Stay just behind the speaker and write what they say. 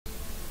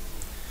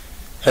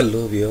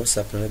Hello viewers,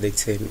 আপনারা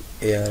দেখছেন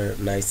AR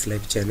nice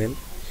life channel.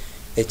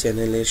 এই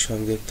চ্যানেলের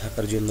সঙ্গে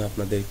থাকার জন্য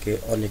আপনাদেরকে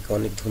অনেক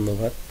অনেক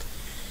ধন্যবাদ।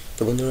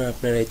 তো বন্ধুরা,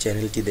 আপনারা এই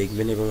চ্যানেলটি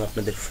দেখবেন এবং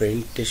আপনাদের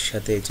ফ্রেন্ডদের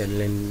সাথে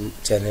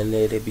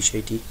চ্যানেলের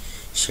বিষয়টি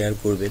শেয়ার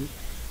করবেন,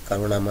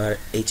 কারণ আমার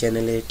এই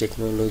চ্যানেলে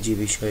টেকনোলজি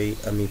বিষয়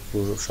আমি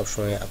পুরো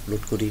সবসময়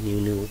আপলোড করি, নিউ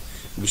নিউ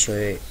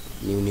বিষয়ে,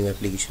 নিউ নিউ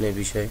অ্যাপ্লিকেশনের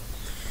বিষয়ে।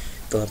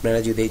 তো আপনারা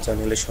যদি এই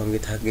চ্যানেলের সঙ্গে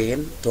থাকেন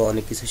তো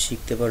অনেক কিছু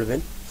শিখতে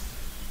পারবেন,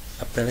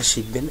 আপনারা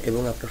শিখবেন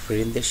এবং আপনার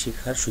ফ্রেন্ডদের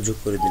শেখার সুযোগ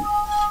করে দিন।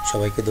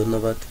 সবাইকে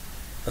ধন্যবাদ।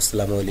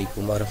 আসসালামু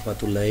আলাইকুম ওয়া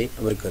রাহমাতুল্লাহি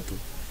ওয়া বারাকাতুহু।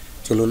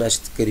 চলুন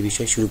আজকের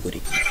বিষয় শুরু করি।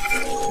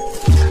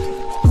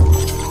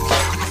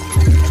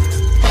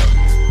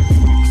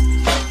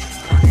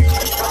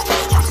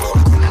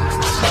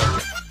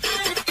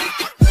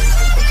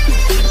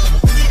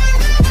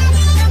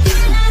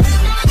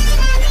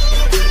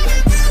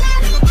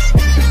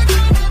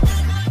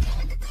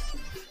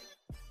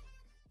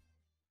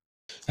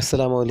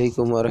 আসসালামু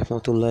আলাইকুম ওয়া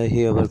রাহমাতুল্লাহি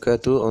ওয়া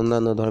বারাকাতুহু।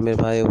 অন্যান্য ধর্মের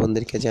ভাই ও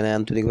বোনদেরকে জানাই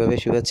আন্তরিকভাবে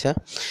শুভেচ্ছা।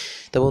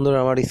 তো বন্ধুরা,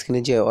 আমার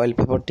স্ক্রিনে যে অয়েল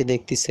পেপারটি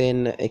দেখতেছেন,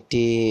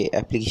 একটি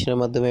অ্যাপ্লিকেশনের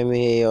মাধ্যমে আমি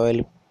এই অয়েল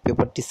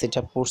পেপারটি সেট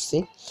আপ করছি।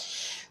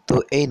 তো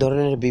এই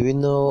ধরনের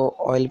বিভিন্ন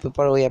অয়েল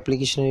পেপার ওই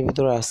অ্যাপ্লিকেশনের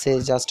ভিতরে আছে,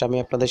 জাস্ট আমি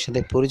আপনাদের সাথে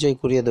পরিচয়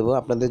করিয়ে দেবো।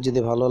 আপনাদের যদি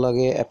ভালো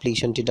লাগে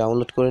অ্যাপ্লিকেশনটি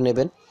ডাউনলোড করে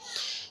নেবেন।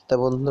 তা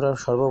বন্ধুরা,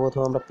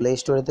 সর্বপ্রথম আমরা প্লে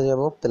স্টোরেতে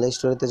যাব। প্লে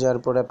স্টোরেতে যাওয়ার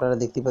পরে আপনারা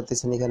দেখতে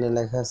পাচ্ছেন এখানে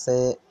লেখা আছে,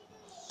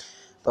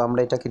 তো আমরা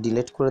এটাকে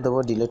ডিলিট করে দেবো।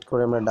 ডিলিট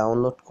করে আমরা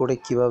ডাউনলোড করে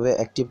কিভাবে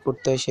অ্যাক্টিভ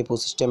করতে হয় সেই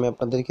প্রসেসটা আমি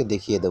আপনাদেরকে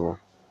দেখিয়ে দেব।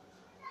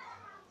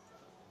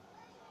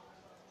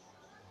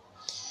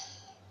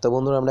 তো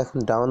বন্ধুরা, আমরা এখন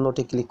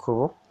ডাউনলোডে ক্লিক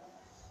করব।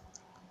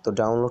 তো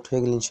ডাউনলোড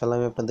হয়ে গেলে ইনশাল্লাহ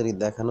আমি আপনাদেরকে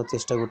দেখানোর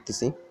চেষ্টা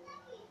করতেছি।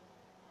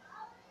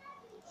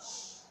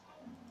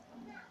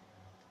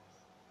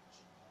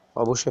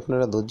 অবশ্যই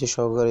আপনারা ধৈর্য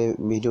সহকারে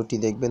ভিডিওটি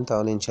দেখবেন,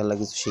 তাহলে ইনশাল্লাহ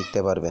কিছু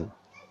শিখতে পারবেন।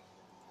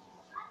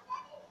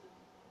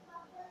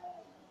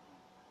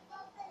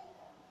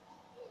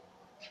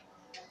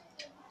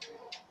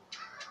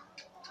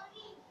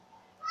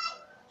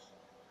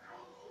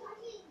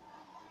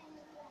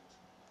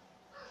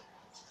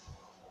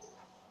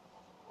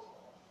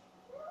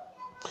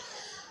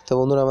 তো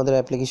বন্ধুরা, আমাদের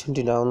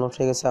অ্যাপ্লিকেশনটি ডাউনলোড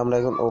হয়ে গেছে। আমরা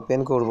এখন ওপেন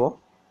করব।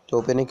 তো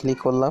ওপেনে ক্লিক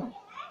করলাম।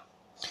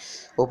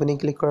 ওপেনে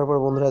ক্লিক করার পর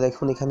বন্ধুরা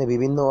দেখুন, এখানে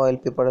বিভিন্ন অয়েল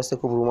পেপার আছে,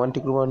 খুব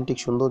রোমান্টিক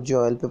সৌন্দর্য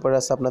অয়েল পেপার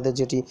আছে। আপনাদের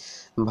যেটি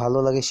ভালো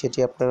লাগে সেটি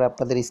আপনারা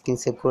আপনাদের স্ক্রিন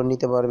সেভ করে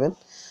নিতে পারবেন।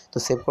 তো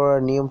সেভ করার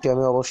নিয়মটি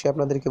আমি অবশ্যই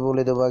আপনাদেরকে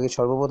বলে দেবো। আগে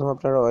সর্বপ্রথম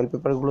আপনারা অয়েল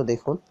পেপারগুলো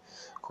দেখুন,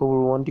 খুব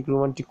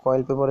রোমান্টিক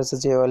অয়েল পেপার আছে।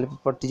 যে অয়েল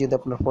পেপারটি যদি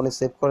আপনার ফোনে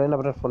সেভ করেন,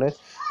 আপনার ফোনের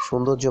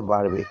সৌন্দর্য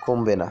বাড়বে,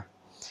 কমবে না।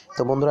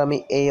 তো বন্ধুরা, আমি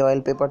এই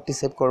অয়েল পেপারটি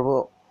সেভ করব।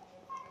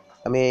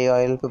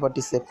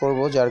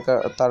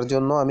 তার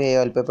জন্য আমি এই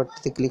অয়েল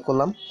পেপারটিতে ক্লিক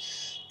করলাম।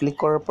 ক্লিক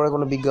করার পরে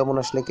কোনো বিজ্ঞাপন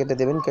আসলে কেটে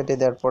দেবেন। কেটে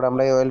দেওয়ার পর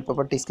আমরা এই অয়েল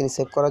পেপারটি স্ক্রিনে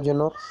সেভ করার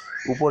জন্য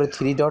উপরে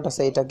 3 ডট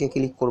আছে, এটাকে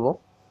ক্লিক করব।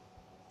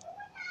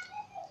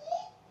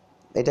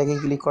 এটাকে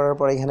ক্লিক করার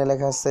পর এখানে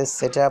লেখা আছে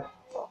সেট আপ।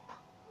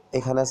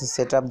 এখানে আছে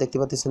সেট আপ, দেখতে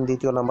পাচ্ছেন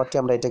দ্বিতীয় নাম্বারটি,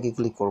 আমরা এটাকে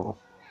ক্লিক করব।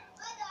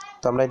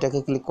 তো আমরা এটাকে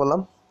ক্লিক করলাম।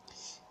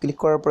 ক্লিক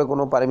করার পরে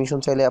কোনো পারমিশন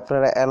চাইলে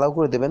আপনারা অ্যালাউ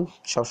করে দেবেন।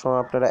 সবসময়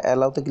আপনারা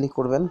অ্যালাউতে ক্লিক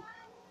করবেন।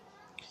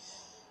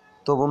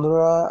 তো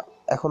বন্ধুরা,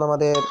 এখন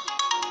আমাদের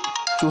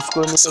চুজ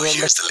করে নিতে হবে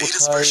আমরা কোথায় ক্লিক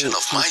করব।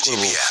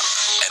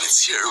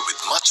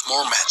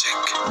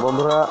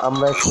 বন্ধুরা,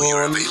 আমরা এখন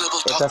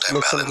এটা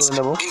সিলেকশন করে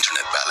নেব।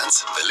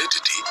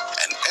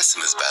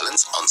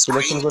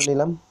 সিলেকশন করে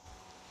নিলাম।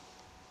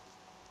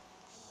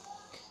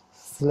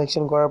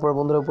 সিলেকশন করার পর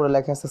বন্ধুরা, উপরে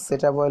লেখা আছে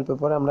সেটআপ অয়েল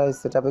পেপার, আমরা এই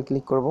সেটআপে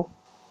ক্লিক করব।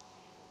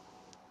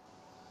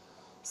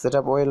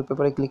 সেটআপ অয়েল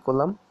পেপারে ক্লিক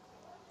করলাম।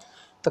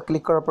 তো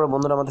ক্লিক করার পর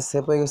বন্ধুরা, আমাদের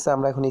সেভ হয়ে গেছে।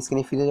 আমরা এখন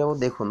স্ক্রিনে ফিরে যাব।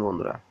 দেখুন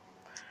বন্ধুরা,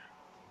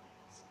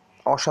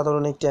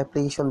 অসাধারণ একটি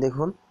অ্যাপ্লিকেশন।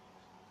 দেখুন,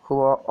 খুব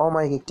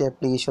অমায়িক একটি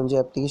অ্যাপ্লিকেশন, যে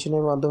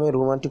অ্যাপ্লিকেশনের মাধ্যমে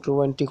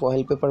রোমান্টিক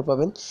অয়েল পেপার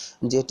পাবেন,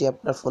 যেটি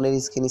আপনার ফোনের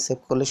স্ক্রিনে সেভ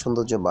করলে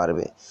সৌন্দর্য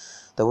বাড়বে।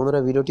 তো বন্ধুরা,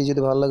 ভিডিওটি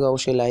যদি ভালো লাগে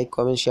অবশ্যই লাইক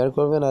কমেন্ট শেয়ার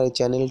করবেন, আর এই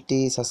চ্যানেলটি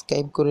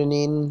সাবস্ক্রাইব করে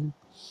নিন।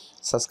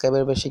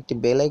 সাবস্ক্রাইবের পাশে একটি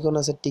বেল আইকন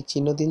আছে, টিক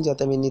চিহ্ন দিন,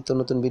 যাতে আমি নিত্য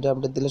নতুন ভিডিও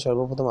আপডেট দিলে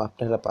সর্বপ্রথম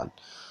আপনারা পান।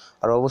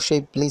 আর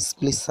অবশ্যই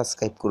প্লিজ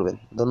সাবস্ক্রাইব করবেন।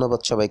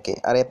 ধন্যবাদ সবাইকে।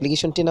 আর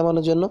অ্যাপ্লিকেশনটি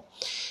নামানোর জন্য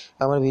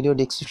আমার ভিডিও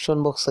ডেসক্রিপশন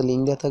বক্সে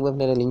লিঙ্ক দেওয়া থাকবে,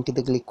 আপনারা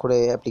লিঙ্কটিতে ক্লিক করে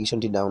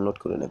অ্যাপ্লিকেশনটি ডাউনলোড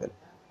করে নেবেন।